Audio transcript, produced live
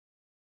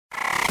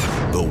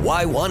The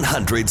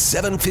Y100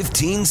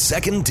 715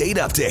 second date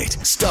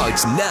update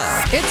starts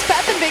now. It's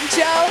Beth and Big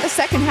Joe, the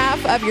second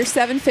half of your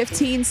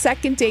 715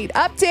 second date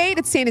update.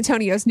 It's San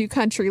Antonio's new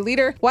country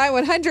leader,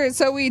 Y100.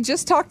 So we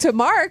just talked to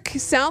Mark.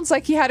 Sounds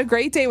like he had a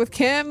great day with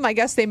Kim. I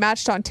guess they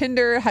matched on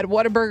Tinder, had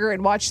Whataburger,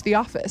 and watched The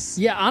Office.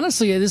 Yeah,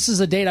 honestly, this is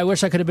a date I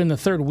wish I could have been the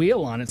third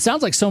wheel on. It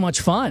sounds like so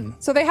much fun.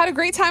 So they had a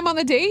great time on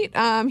the date.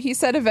 He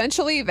said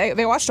eventually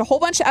they watched a whole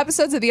bunch of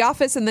episodes of The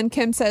Office, and then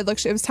Kim said,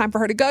 look, it was time for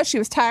her to go. She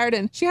was tired,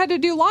 and she had to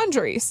do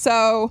laundry.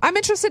 So I'm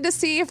interested to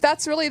see if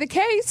that's really the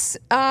case,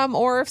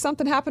 or if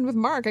something happened with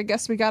Mark. I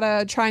guess we got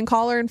to try and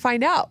call her and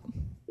find out.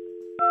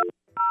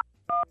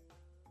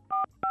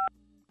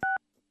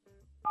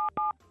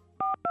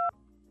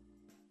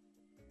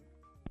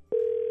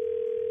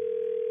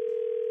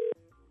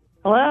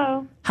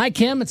 Hello. Hi,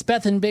 Kim. It's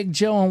Beth and Big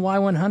Joe on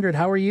Y100.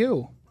 How are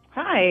you?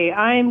 Hi,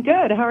 I'm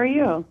good. How are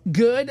you?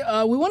 Good.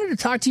 We wanted to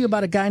talk to you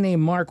about a guy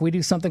named Mark. We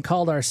do something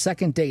called our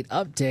second date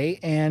update,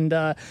 and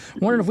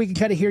wondering if we could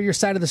kind of hear your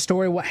side of the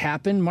story, what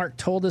happened. Mark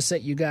told us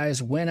that you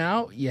guys went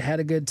out, you had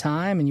a good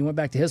time, and you went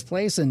back to his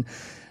place, and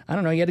I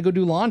don't know, you had to go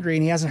do laundry,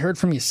 and he hasn't heard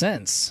from you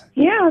since.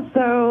 Yeah,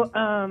 so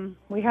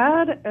we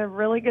had a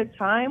really good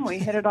time. We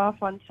hit it off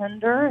on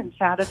Tinder and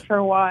chatted for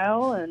a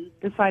while and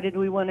decided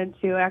we wanted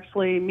to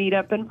actually meet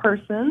up in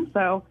person.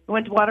 So we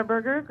went to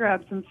Whataburger,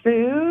 grabbed some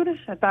food.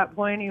 At that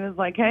point, he was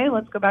like, hey,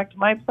 let's go back to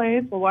my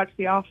place. We'll watch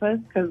The Office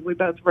because we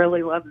both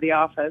really love The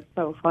Office.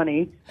 So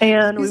funny.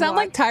 And you sound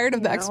like tired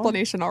of the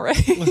explanation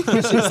already. She's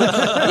like,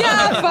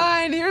 yeah,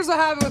 fine. Here's what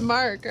happened with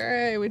Mark. All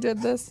right, we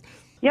did this.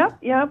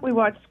 Yep. We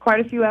watched quite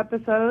a few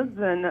episodes,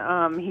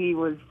 and he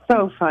was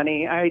so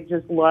funny. I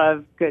just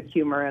love good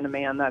humor in a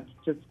man. That's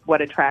just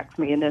what attracts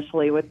me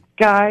initially with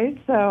guys.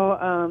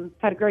 So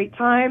had a great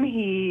time.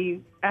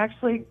 He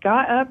actually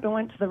got up and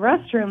went to the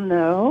restroom,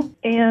 though,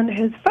 and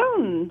his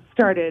phone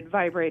started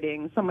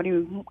vibrating. Somebody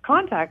who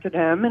contacted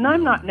him, and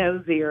I'm not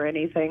nosy or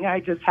anything. I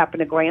just happened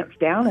to glance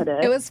down at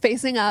it. It was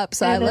facing up,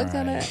 so I looked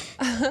at it.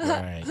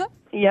 Right.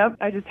 Yep,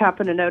 I just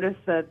happened to notice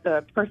that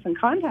the person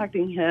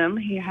contacting him,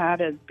 he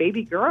had his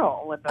baby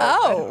girl with a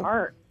red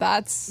heart.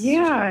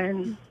 Yeah,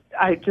 and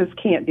I just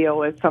can't deal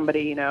with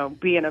somebody,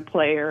 being a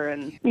player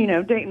and,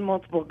 dating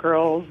multiple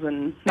girls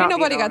and not Ain't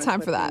nobody being got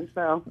time honest for that. with me.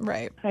 So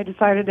Right. I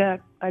decided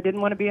that I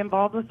didn't want to be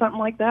involved with something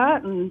like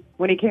that, and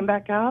when he came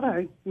back out,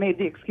 I made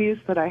the excuse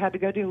that I had to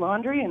go do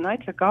laundry, and I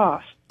took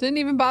off. Didn't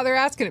even bother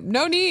asking him.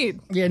 No need.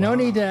 Yeah, no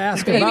need to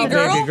ask Baby about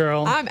girl, baby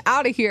girl. I'm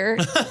out of here.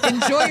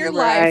 Enjoy your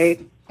Right.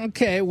 life.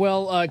 Okay,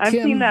 well, I've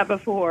Kim, seen that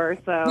before,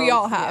 so We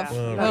all have.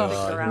 Yeah, you don't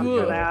stick around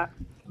for that.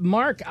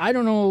 Mark, I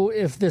don't know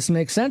if this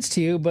makes sense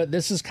to you, but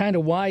this is kind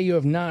of why you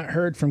have not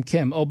heard from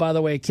Kim. Oh, by the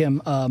way,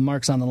 Kim,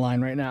 Mark's on the line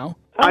right now.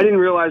 I didn't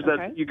realize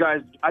that you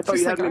guys, I thought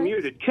She's you had like, me all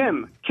right. muted.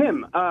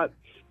 Kim,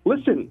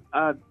 listen,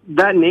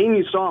 that name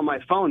you saw on my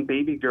phone,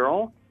 baby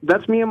girl,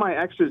 that's me and my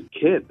ex's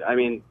kid. I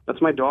mean,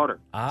 that's my daughter.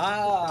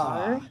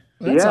 That's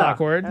Yeah.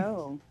 awkward.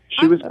 Oh.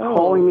 She was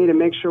calling me to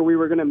make sure we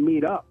were going to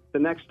meet up the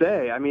next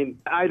day. I mean,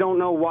 I don't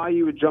know why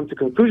you would jump to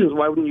conclusions.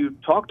 Why wouldn't you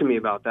talk to me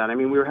about that? I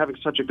mean, we were having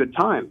such a good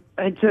time.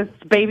 It just,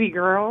 baby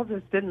girl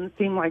just didn't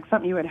seem like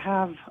something you would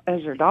have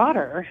as your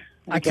daughter.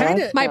 I kinda-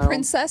 guess, My so.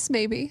 princess,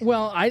 maybe.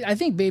 Well, I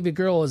think baby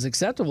girl is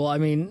acceptable. I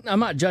mean, I'm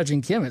not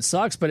judging Kim. It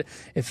sucks, but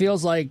it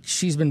feels like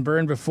she's been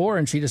burned before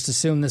and she just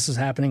assumed this is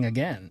happening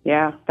again.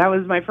 Yeah, that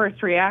was my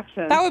first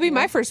reaction. That would be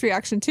my first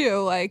reaction, too.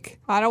 Like,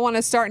 I don't want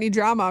to start any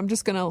drama. I'm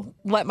just going to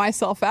let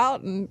myself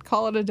out and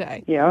call it a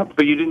day. Yep.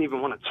 But you didn't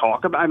even want to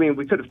talk about. I mean,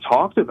 we could have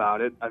talked about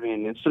it. I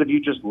mean, instead of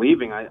you just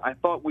leaving, I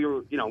thought we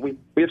were. We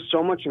have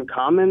so much in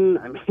common.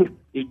 I mean,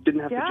 you didn't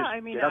have to Yeah, just I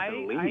mean, get up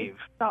and I leave.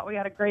 thought we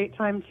had a great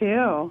time,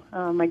 too.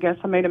 I guess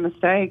I made a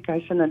mistake.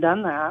 I shouldn't have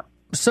done that.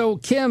 So,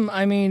 Kim,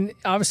 I mean,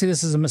 obviously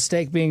this is a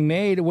mistake being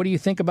made. What do you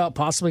think about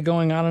possibly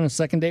going out on a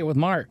second date with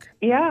Mark?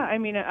 Yeah, I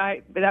mean,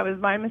 that was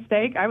my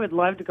mistake. I would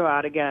love to go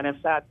out again if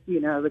that's,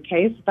 the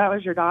case. If that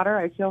was your daughter,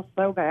 I feel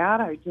so bad.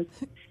 I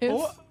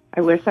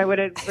wish I would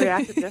have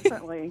reacted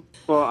differently.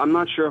 Well, I'm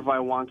not sure if I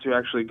want to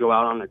actually go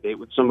out on a date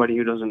with somebody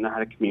who doesn't know how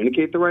to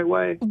communicate the right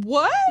way.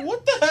 What?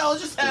 What the hell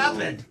just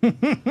happened?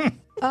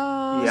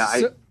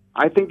 I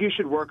think you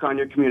should work on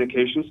your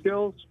communication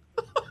skills.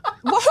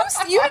 You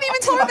didn't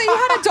even tell her that you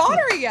had a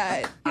daughter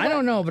yet. I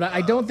don't know, but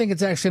I don't think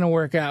it's actually going to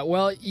work out.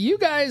 Well, you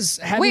guys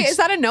have. Wait, is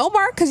that a no,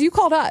 Mark? Because you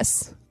called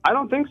us. I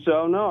don't think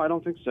so. No, I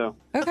don't think so.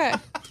 Okay.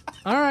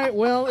 All right,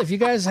 well, if you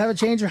guys have a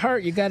change of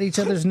heart, you got each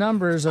other's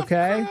numbers,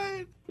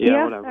 okay?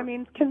 Yeah, whatever. I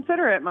mean,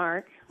 consider it,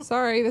 Mark.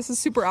 Sorry, this is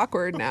super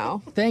awkward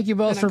now. Thank you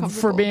both And for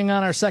uncomfortable. being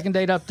on our second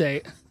date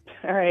update.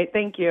 All right,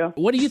 thank you.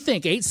 What do you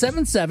think?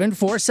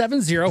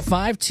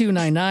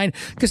 877-470-5299.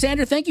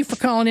 Cassandra, thank you for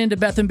calling in to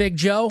Beth and Big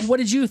Joe. What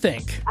did you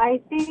think?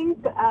 I think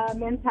a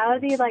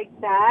mentality like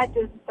that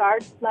just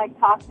starts like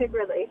toxic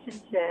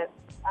relationships.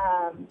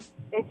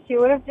 If she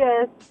would have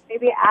just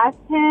maybe asked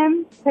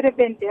him, could have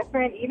been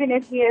different. Even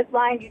if he is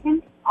lying, you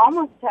can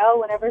almost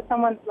tell whenever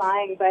someone's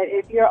lying. But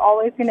if you're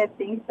always going to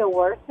think the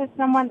worst of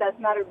someone, that's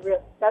not a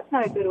good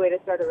way to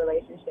start a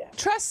relationship.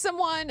 Trust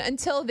someone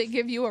until they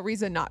give you a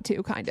reason not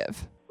to, kind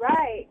of.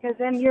 Right, because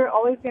then you're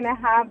always going to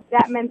have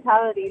that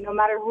mentality no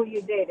matter who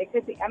you date. It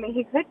could be, I mean,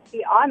 he could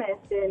be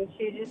honest, and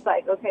she's just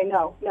like, okay,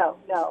 no,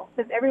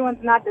 because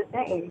everyone's not the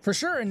same. For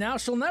sure, and now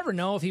she'll never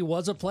know if he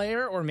was a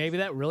player or maybe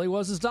that really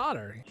was his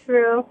daughter.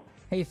 True.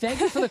 Hey,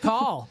 thank you for the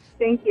call.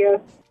 Thank you.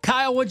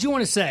 Kyle, what'd you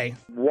want to say?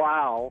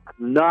 Wow,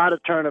 not a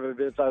turn of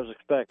events I was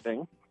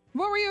expecting.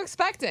 What were you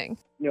expecting?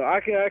 You know,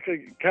 I can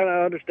actually kind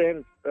of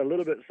understand a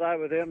little bit side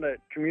with him that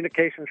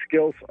communication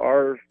skills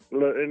are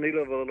in need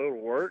of a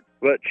little work.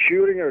 But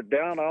shooting her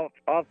down off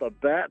the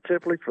bat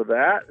typically for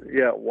that,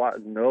 yeah,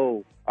 what?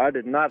 No, I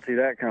did not see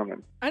that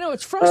coming. I know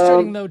it's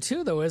frustrating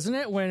though, isn't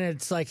it? When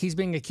it's like he's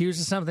being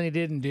accused of something he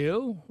didn't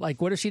do. Like,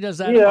 what if she does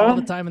that all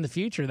the time in the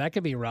future? That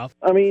could be rough.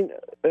 I mean,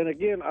 and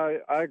again, I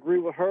agree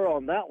with her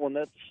on that one.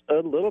 That's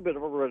a little bit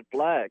of a red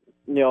flag.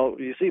 You know,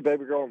 you see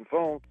baby girl on the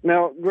phone.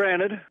 Now,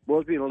 granted,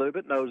 was being a little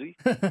bit nosy,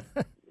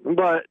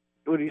 but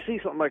when you see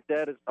something like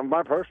that,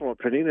 my personal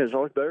opinion is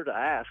always better to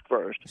ask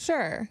first.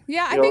 Sure.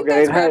 Yeah, I think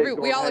that's where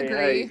we all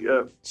agree.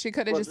 She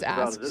could have just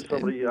asked. Is this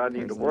somebody I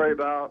need to worry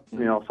about? You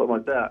know, something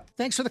like that.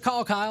 Thanks for the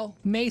call, Kyle.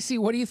 Macy,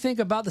 what do you think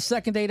about the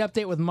second date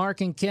update with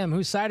Mark and Kim?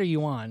 Whose side are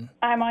you on?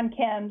 I'm on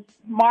Kim's.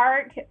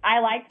 Mark, I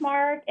liked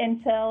Mark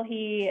until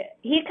he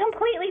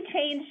completely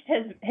changed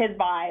his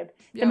vibe.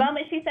 The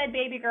moment she said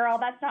baby girl,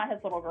 that's not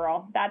his little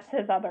girl. That's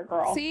his other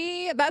girl.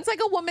 See, that's like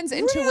a woman's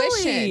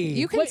intuition. Really?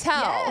 You can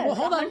tell. Yes, well,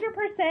 hold on.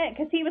 100%,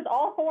 because he was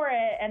all for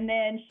it, and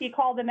then she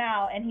called him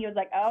out, and he was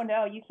like, oh,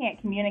 no, you can't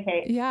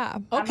communicate. Yeah.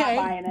 Okay. I'm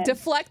not buying it.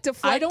 Deflect.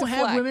 I don't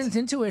have women's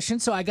intuition,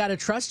 so I got to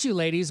trust you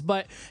ladies,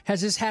 but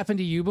has this happened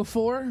to you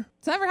before?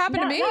 It's never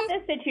happened to me. Not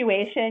this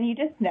situation. You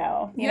just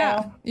know. You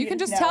know? You can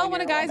just tell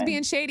when a guy's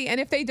being shady. And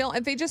if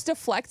they just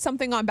deflect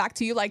something on back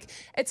to you, like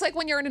it's like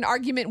when you're in an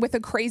argument with a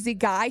crazy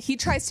guy, he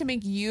tries to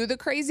make you the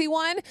crazy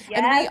one. Yes,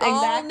 and we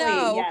all exactly.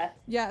 know.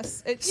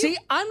 Yes. See,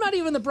 I'm not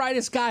even the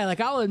brightest guy,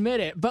 like I'll admit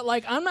it, but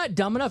like I'm not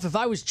dumb enough. If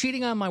I was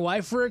cheating on my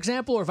wife, for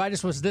example, or if I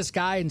just was this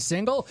guy and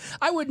single,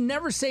 I would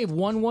never save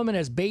one woman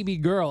as baby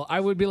girl. I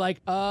would be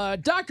like,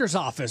 doctor's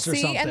office or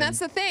something. And that's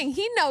the thing.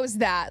 He knows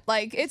that.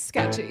 Like, it's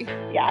sketchy.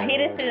 Yeah, he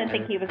just didn't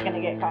think he was going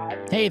to get caught.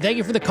 Hey, thank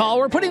you for the call.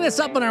 We're putting this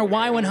up on our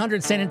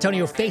Y100 San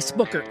Antonio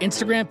Facebook or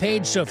Instagram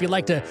page, so if you'd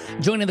like to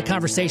join in the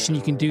conversation,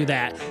 you can do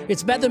that.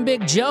 It's Beth and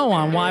Big Joe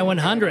on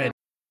Y100.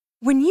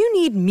 When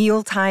you need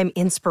mealtime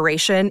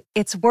inspiration,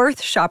 it's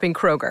worth shopping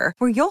Kroger,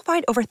 where you'll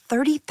find over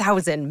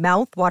 30,000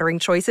 mouth-watering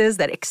choices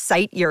that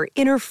excite your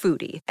inner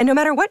foodie. And no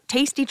matter what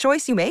tasty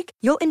choice you make,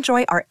 you'll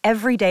enjoy our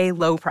everyday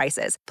low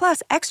prices,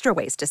 plus extra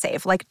ways to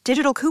save, like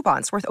digital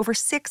coupons worth over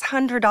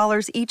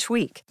 $600 each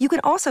week. You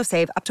can also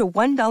save up to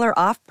 $1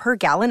 off per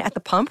gallon at the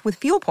pump with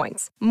fuel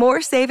points.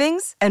 More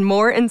savings and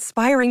more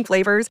inspiring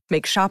flavors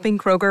make shopping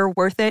Kroger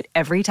worth it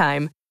every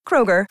time.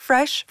 Kroger,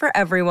 fresh for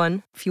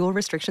everyone. Fuel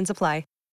restrictions apply.